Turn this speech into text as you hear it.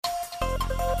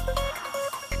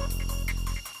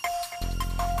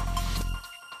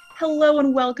Hello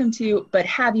and welcome to But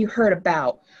Have You Heard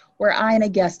About, where I and a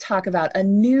guest talk about a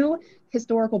new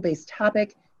historical-based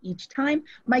topic each time.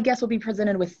 My guest will be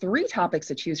presented with three topics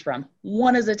to choose from.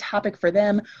 One is a topic for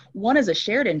them, one is a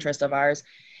shared interest of ours,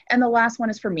 and the last one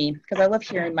is for me because I love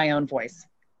hearing my own voice.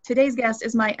 Today's guest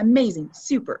is my amazing,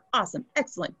 super, awesome,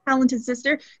 excellent, talented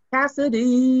sister,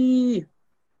 Cassidy.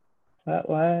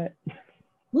 What?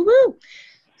 Woo-woo!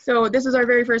 So this is our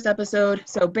very first episode,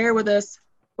 so bear with us,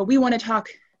 but we want to talk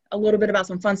a little bit about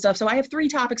some fun stuff. So I have three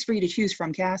topics for you to choose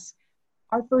from, Cass.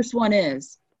 Our first one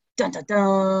is, dun dun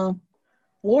dun,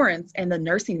 Florence and the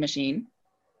nursing machine.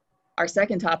 Our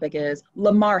second topic is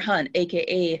Lamar Hunt,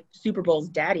 aka Super Bowl's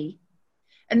daddy.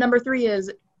 And number three is,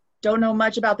 don't know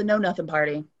much about the Know Nothing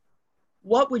Party.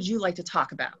 What would you like to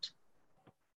talk about?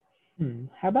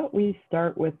 How about we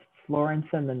start with Florence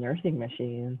and the nursing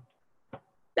machine?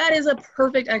 That is a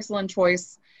perfect, excellent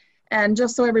choice. And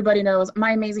just so everybody knows,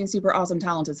 my amazing, super awesome,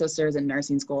 talented sister is in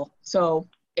nursing school. So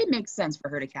it makes sense for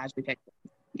her to casually pick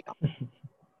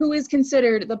who is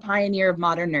considered the pioneer of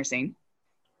modern nursing.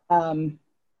 And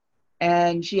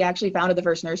she actually founded the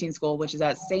first nursing school, which is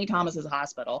at St. Thomas's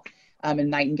Hospital, in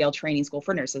Nightingale Training School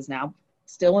for Nurses now.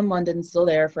 Still in London, still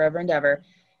there, forever and ever.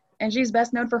 And she's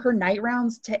best known for her night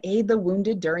rounds to aid the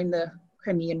wounded during the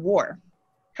Crimean War.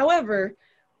 However,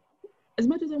 as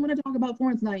much as I want to talk about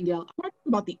Florence Nightingale, I want to talk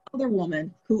about the other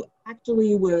woman who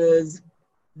actually was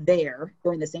there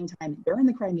during the same time during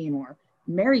the Crimean War,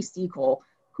 Mary Seacole,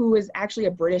 who is actually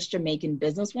a British Jamaican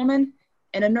businesswoman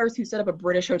and a nurse who set up a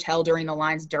British hotel during the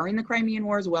lines during the Crimean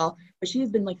War as well, but she has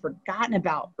been forgotten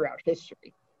about throughout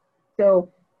history.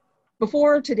 So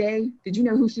before today, did you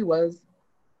know who she was?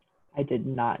 I did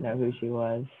not know who she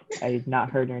was. I had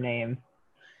not heard her name.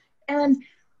 And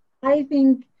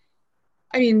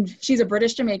she's a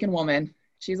British Jamaican woman.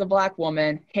 She's a Black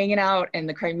woman hanging out in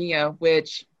the Crimea,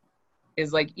 which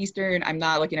is Eastern. I'm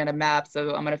not looking at a map,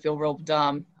 so I'm going to feel real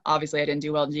dumb. Obviously, I didn't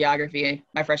do well in geography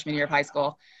my freshman year of high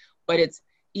school, but it's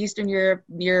Eastern Europe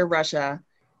near Russia.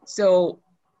 So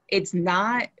it's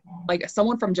not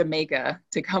someone from Jamaica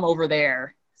to come over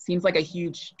there seems like a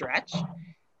huge stretch.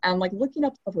 And looking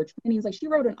up of her trainings, she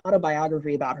wrote an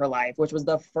autobiography about her life, which was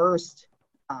the first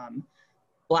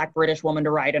Black British woman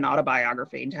to write an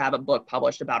autobiography and to have a book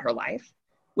published about her life,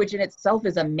 which in itself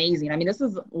is amazing. I mean, this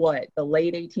is the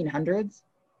late 1800s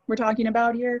we're talking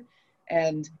about here.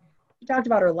 And she talked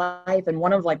about her life, and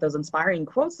one of those inspiring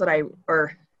quotes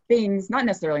or things, not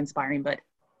necessarily inspiring, but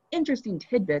interesting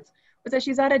tidbits, was that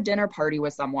she's at a dinner party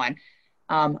with someone,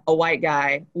 a white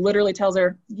guy, literally tells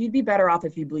her, you'd be better off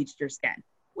if you bleached your skin,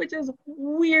 which is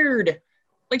weird.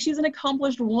 She's an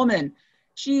accomplished woman.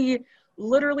 She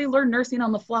literally learned nursing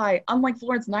on the fly, unlike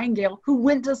Florence Nightingale, who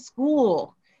went to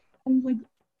school. And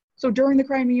so during the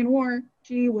Crimean War,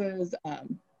 she was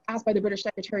asked by the British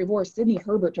Secretary of War, Sidney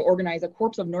Herbert, to organize a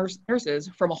corps of nurses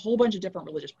from a whole bunch of different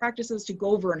religious practices to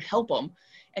go over and help them.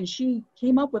 And she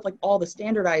came up with all the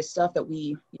standardized stuff that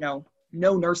we, know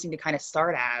nursing to kind of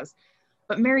start as.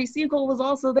 But Mary Seacole was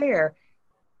also there.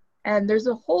 And there's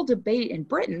a whole debate in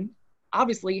Britain.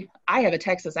 Obviously, I have a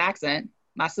Texas accent.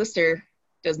 My sister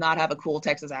does not have a cool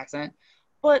Texas accent,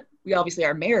 but we obviously are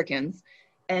Americans.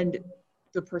 And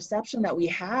the perception that we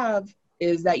have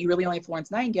is that you really only have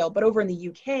Florence Nightingale, but over in the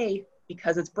UK,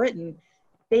 because it's Britain,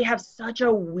 they have such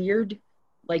a weird,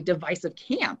 divisive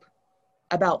camp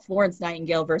about Florence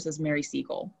Nightingale versus Mary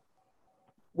Seacole,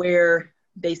 where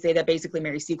they say that basically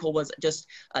Mary Seacole was just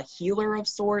a healer of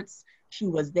sorts. She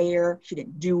was there, she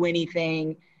didn't do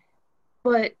anything,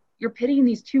 but you're pitting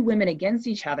these two women against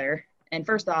each other. And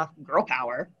first off, girl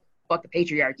power, fuck the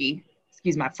patriarchy,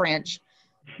 excuse my French.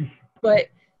 But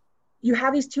you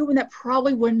have these two women that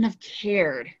probably wouldn't have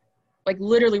cared.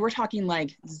 Literally, we're talking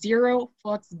zero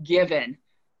fucks given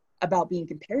about being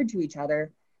compared to each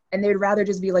other. And they'd rather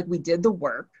just be we did the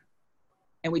work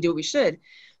and we do what we should.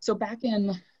 So back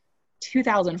in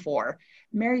 2004,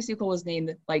 Mary Seacole was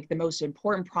named the most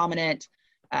important, prominent,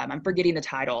 I'm forgetting the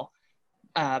title,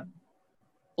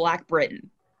 Black Britain.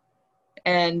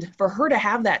 And for her to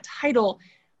have that title,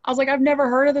 I was I've never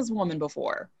heard of this woman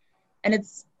before. And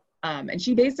it's, and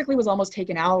she basically was almost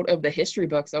taken out of the history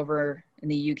books over in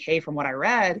the UK from what I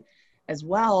read as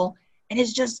well. And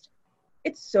it's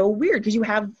so weird because you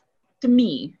have, to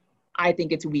me, I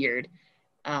think it's weird.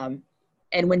 And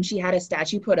when she had a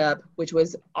statue put up, which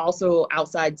was also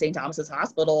outside St. Thomas's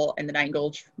Hospital and the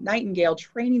Nightingale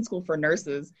Training School for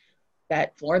Nurses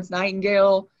that Florence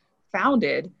Nightingale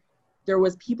founded, there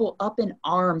was people up in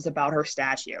arms about her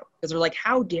statue because they're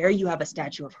how dare you have a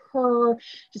statue of her,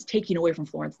 just taking away from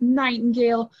Florence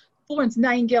Nightingale. Florence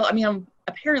Nightingale,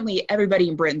 apparently everybody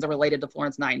in Britain's related to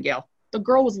Florence Nightingale. The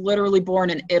girl was literally born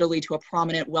in Italy to a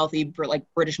prominent, wealthy, like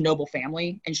British noble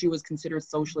family, and she was considered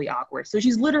socially awkward. So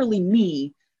she's literally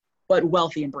me, but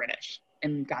wealthy and British,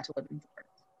 and got to live in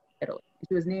Florence, Italy.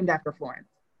 She was named after Florence.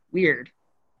 Weird,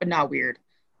 but not weird.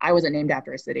 I wasn't named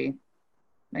after a city.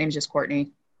 My name's just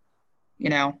Courtney. You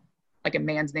know, like a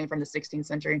man's name from the 16th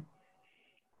century.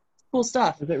 Cool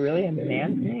stuff. Was it really a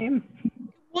man's name?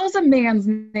 It was a man's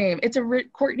name.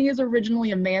 Courtney is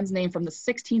originally a man's name from the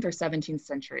 16th or 17th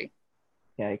century.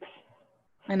 Yikes.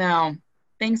 I know.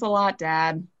 Thanks a lot,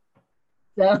 Dad.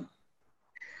 So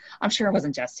I'm sure it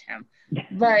wasn't just him.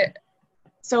 But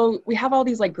so we have all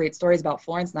these like great stories about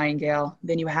Florence Nightingale.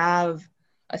 Then you have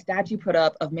a statue put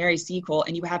up of Mary Seacole,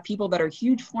 and you have people that are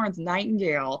huge Florence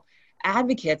Nightingale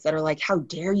advocates that are like, how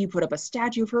dare you put up a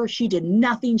statue of her? She did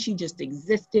nothing. She just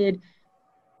existed.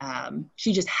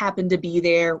 She just happened to be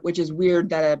there, which is weird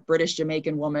that a British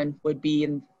Jamaican woman would be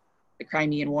in the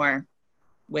Crimean War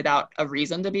without a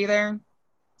reason to be there.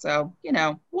 So, you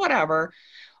know, whatever.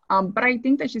 But I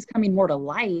think that she's coming more to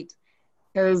light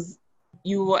because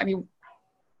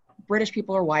British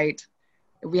people are white.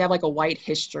 We have like a white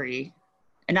history.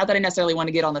 And not that I necessarily want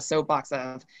to get on the soapbox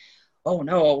of, oh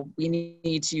no, we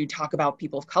need to talk about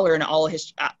people of color in all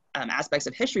aspects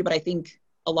of history. But I think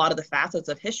a lot of the facets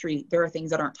of history, there are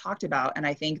things that aren't talked about. And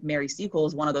I think Mary Seacole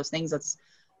is one of those things that's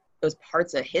those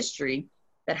parts of history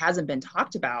that hasn't been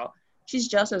talked about. She's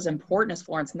just as important as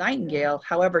Florence Nightingale.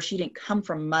 However, she didn't come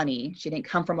from money. She didn't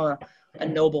come from a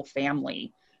noble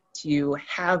family to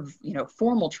have, you know,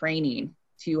 formal training,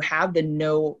 to have the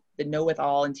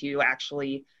know-it-all, and to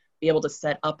actually be able to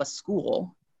set up a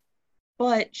school.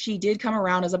 But she did come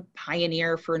around as a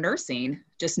pioneer for nursing,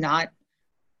 just not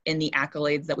in the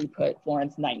accolades that we put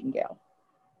Florence Nightingale.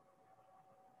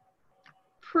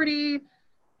 Pretty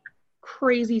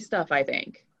crazy stuff, I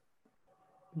think.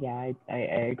 Yeah, I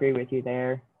agree with you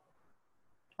there.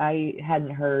 I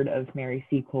hadn't heard of Mary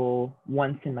Seacole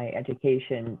once in my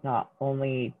education, not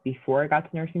only before I got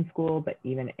to nursing school, but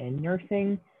even in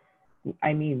nursing.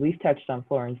 I mean, we've touched on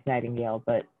Florence Nightingale,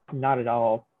 but not at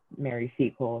all Mary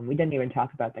Seacole. And we didn't even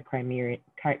talk about the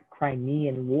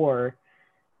Crimean War.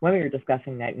 When we were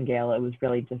discussing Nightingale, it was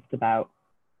really just about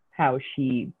how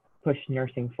she pushed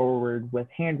nursing forward with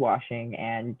hand washing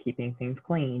and keeping things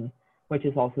clean, which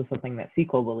is also something that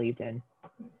Seacole believed in.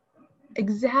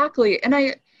 Exactly.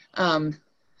 And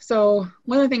so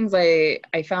one of the things I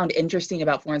found interesting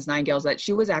about Florence Nightingale is that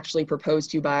she was actually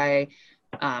proposed to by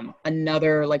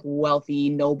another like wealthy,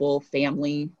 noble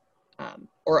family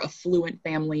or affluent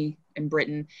family in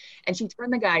Britain. And she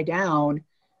turned the guy down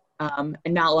and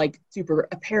not like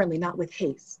apparently not with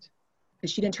haste. And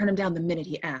she didn't turn him down the minute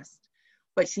he asked,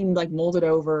 but she like molded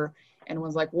over and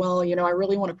was like, well, you know, I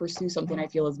really want to pursue something I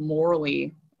feel is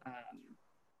morally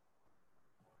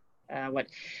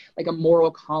like a moral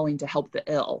calling to help the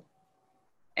ill.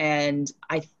 And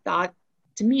I thought,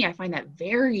 to me, I find that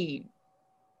very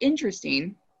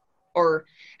interesting, or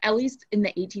at least in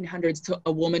the 1800s, to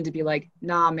a woman to be like,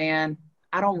 nah, man,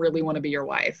 I don't really want to be your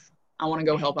wife. I want to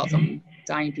go help out some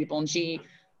dying people. And she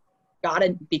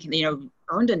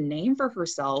earned a name for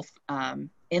herself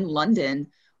in London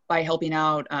by helping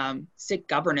out sick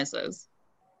governesses.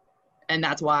 And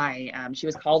that's why she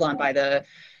was called on by the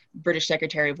British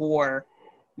Secretary of War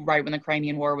right when the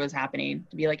Crimean War was happening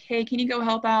to be like, hey, can you go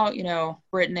help out, you know,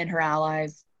 Britain and her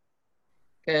allies?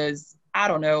 Because I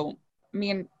don't know, I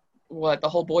mean, what, the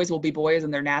whole boys will be boys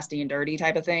and they're nasty and dirty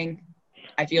type of thing.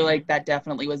 I feel like that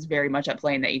definitely was very much at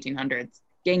play in the 1800s.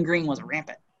 Gangrene was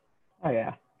rampant. Oh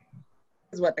yeah.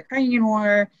 Is what the Crimean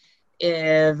War,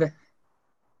 if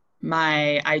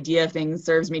my idea of things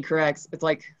serves me correct, it's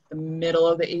like the middle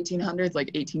of the 1800s,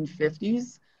 like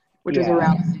 1850s, which is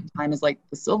around the same time as like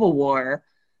the Civil War,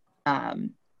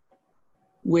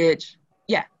 which,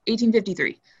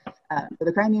 1853. But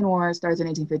the Crimean War starts in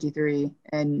 1853,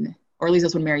 or at least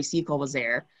that's when Mary Seacole was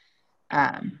there.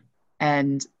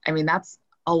 And I mean, that's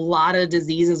a lot of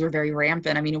diseases were very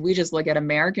rampant. I mean, if we just look at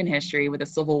American history with the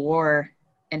Civil War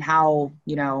and how,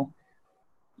 you know,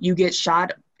 you get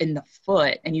shot in the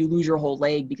foot and you lose your whole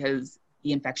leg because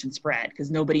the infection spread,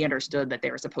 because nobody understood that they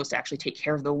were supposed to actually take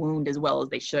care of the wound as well as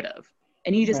they should have.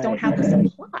 And you just don't have the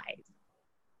supplies.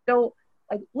 So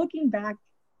like looking back,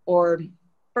 or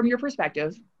from your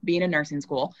perspective, being in nursing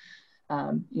school,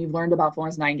 you've learned about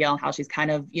Florence Nightingale and how she's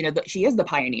kind of, you know, she is the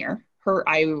pioneer.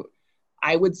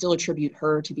 I would still attribute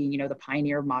her to being, you know, the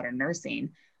pioneer of modern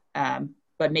nursing,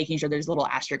 but making sure there's a little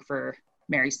asterisk for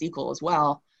Mary Seacole as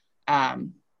well.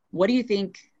 What do you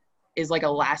think is like a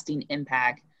lasting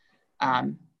impact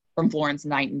from Florence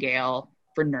Nightingale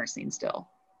for nursing still?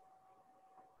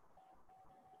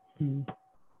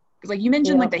 Because like you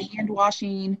mentioned, Yeah. like the hand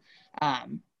washing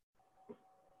and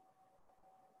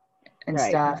Right.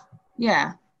 stuff.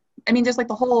 Yeah. I mean, just like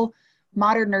the whole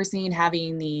modern nursing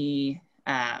having the,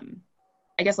 I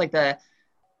guess like the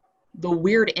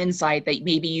weird insight that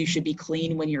maybe you should be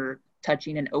clean when you're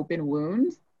touching an open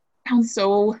wound sounds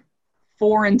so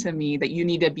foreign to me that you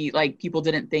need to be like, people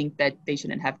didn't think that they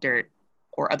shouldn't have dirt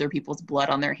or other people's blood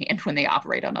on their hand when they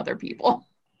operate on other people.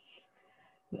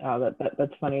 Oh,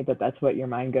 that's funny that that's what your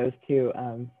mind goes to.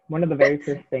 One of the very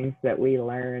first things that we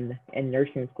learn in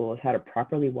nursing school is how to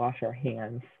properly wash our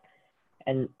hands.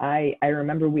 And I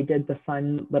remember we did the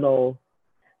fun little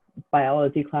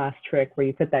biology class trick where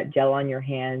you put that gel on your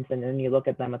hands and then you look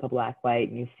at them with a black light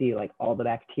and you see like all the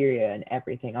bacteria and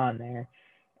everything on there.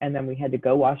 And then we had to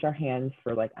go wash our hands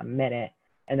for like a minute,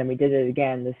 and then we did it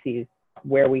again to see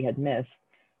where we had missed.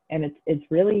 And it's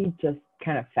really just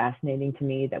kind of fascinating to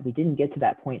me that we didn't get to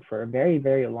that point for a very,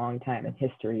 very long time in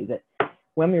history, that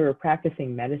when we were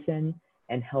practicing medicine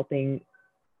and helping,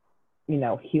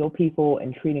 heal people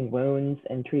and treating wounds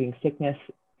and treating sickness,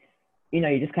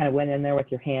 you just kind of went in there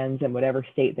with your hands in whatever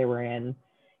state they were in.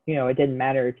 It didn't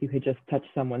matter if you had just touched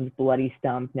someone's bloody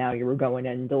stump. Now you were going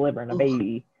in and delivering a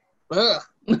baby. Ugh.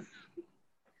 That's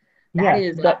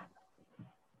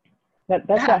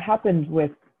yeah. what happened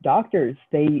with doctors.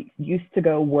 They used to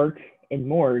go work in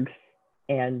morgues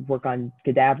and work on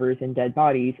cadavers and dead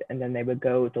bodies, and then they would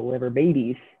go deliver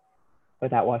babies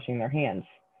without washing their hands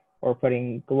or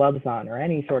putting gloves on or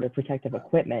any sort of protective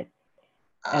equipment.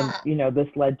 And, this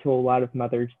led to a lot of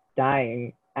mothers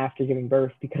dying after giving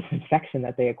birth because of infection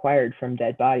that they acquired from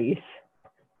dead bodies.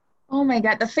 Oh my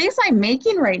God. The face I'm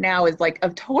making right now is like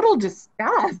of total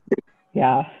disgust.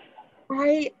 Yeah.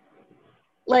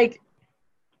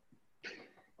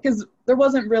 Because there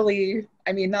wasn't really,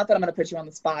 I mean, not that I'm going to put you on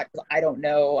the spot, because I don't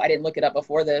know. I didn't look it up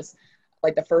before this.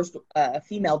 Like the first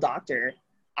female doctor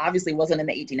obviously wasn't in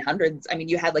the 1800s. I mean,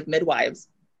 you had like midwives,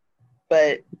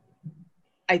 but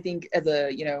I think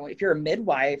if you're a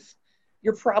midwife,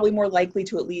 you're probably more likely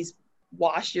to at least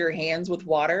wash your hands with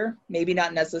water, maybe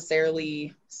not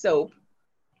necessarily soap,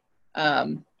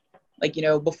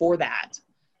 before that.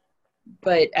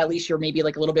 But at least you're maybe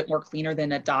like a little bit more cleaner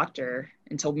than a doctor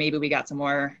until maybe we got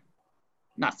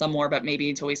but maybe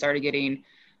until we started getting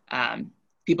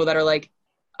people that are like,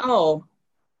 oh,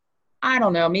 I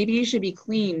don't know, maybe you should be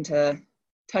clean to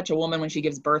touch a woman when she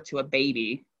gives birth to a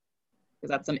baby, because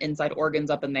that's some inside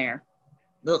organs up in there.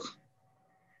 Ugh.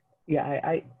 Yeah,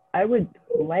 I would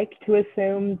like to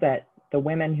assume that the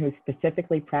women who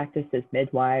specifically practiced as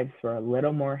midwives were a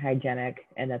little more hygienic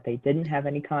and that they didn't have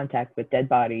any contact with dead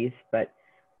bodies, but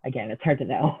again, it's hard to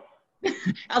know.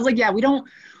 I was like, yeah,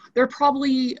 there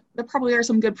probably are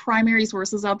some good primary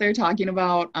sources out there talking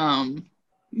about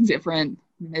different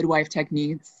midwife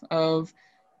techniques of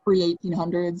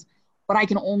pre-1800s, but I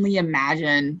can only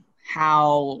imagine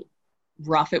how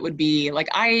rough it would be. Like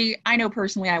I know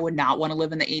personally I would not want to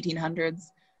live in the 1800s.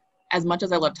 As much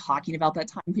as I love talking about that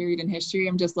time period in history,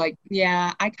 I'm just like,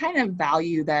 yeah, I kind of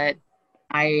value that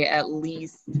I at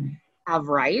least have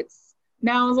rights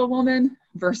now as a woman,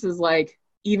 versus like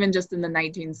even just in the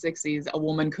 1960s, a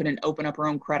woman couldn't open up her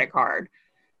own credit card.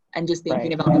 And just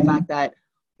thinking about the fact that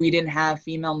we didn't have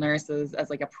female nurses as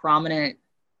like a prominent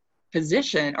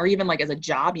position, or even like as a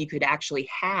job you could actually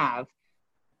have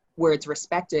where it's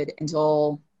respected,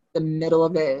 until the middle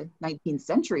of the 19th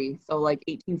century. So like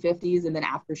 1850s. And then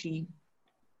after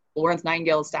Florence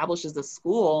Nightingale establishes the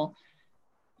school,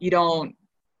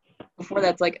 before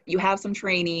that's like, you have some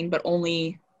training, but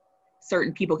only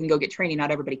certain people can go get training.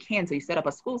 Not everybody can. So you set up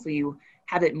a school so you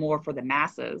have it more for the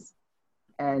masses.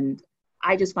 And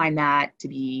I just find that to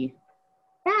be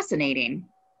fascinating.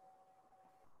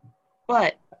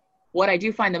 But what I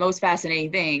do find the most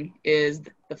fascinating thing is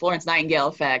the Florence Nightingale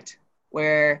effect,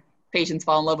 where patients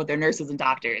fall in love with their nurses and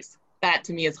doctors. That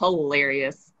to me is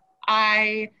hilarious.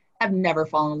 I have never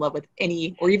fallen in love with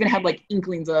any, or even had like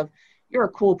inklings of, you're a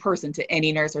cool person, to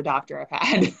any nurse or doctor I've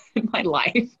had in my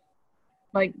life.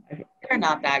 Like, they're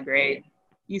not that great.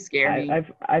 You scare me.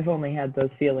 I've only had those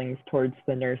feelings towards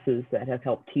the nurses that have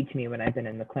helped teach me when I've been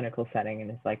in the clinical setting,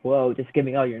 and it's like, whoa, just give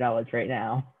me all your knowledge right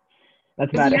now.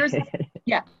 That's about it.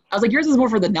 Yeah, I was like, yours is more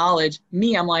for the knowledge.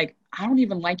 Me, I'm like, I don't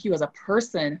even like you as a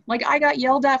person. Like, I got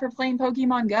yelled at for playing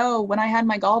Pokemon Go when I had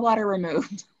my gallbladder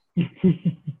removed.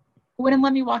 Wouldn't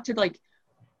let me walk to like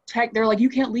check. They're like, you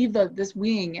can't leave this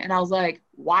wing, and I was like,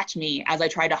 watch me as I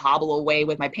tried to hobble away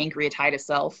with my pancreatitis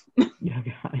self.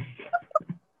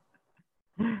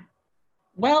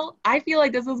 Well, I feel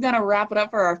like this is gonna wrap it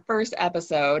up for our first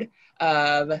episode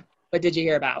of What Did You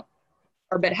Hear About?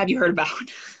 Or but have you heard about?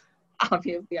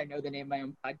 Obviously, I know the name of my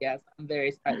own podcast. I'm a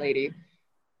very smart lady.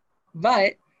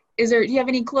 But do you have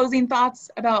any closing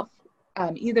thoughts about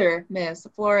either Miss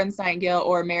Florence Nightingale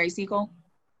or Mary Seacole?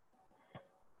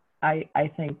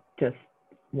 I think just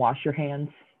wash your hands,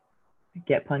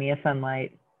 get plenty of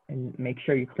sunlight, and make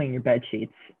sure you clean your bed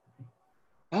sheets.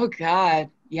 Oh God,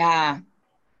 yeah.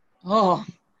 Oh,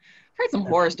 I've heard some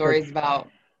horror stories about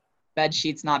bed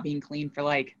sheets not being clean for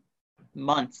like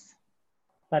months.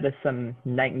 That is some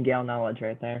Nightingale knowledge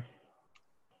right there.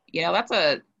 That's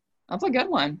a good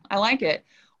one. I like it.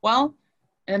 Well,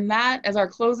 and that as our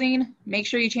closing, make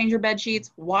sure you change your bed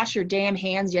sheets, wash your damn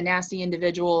hands, you nasty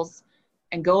individuals,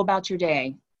 and go about your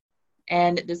day.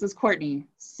 And this is Courtney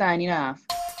signing off.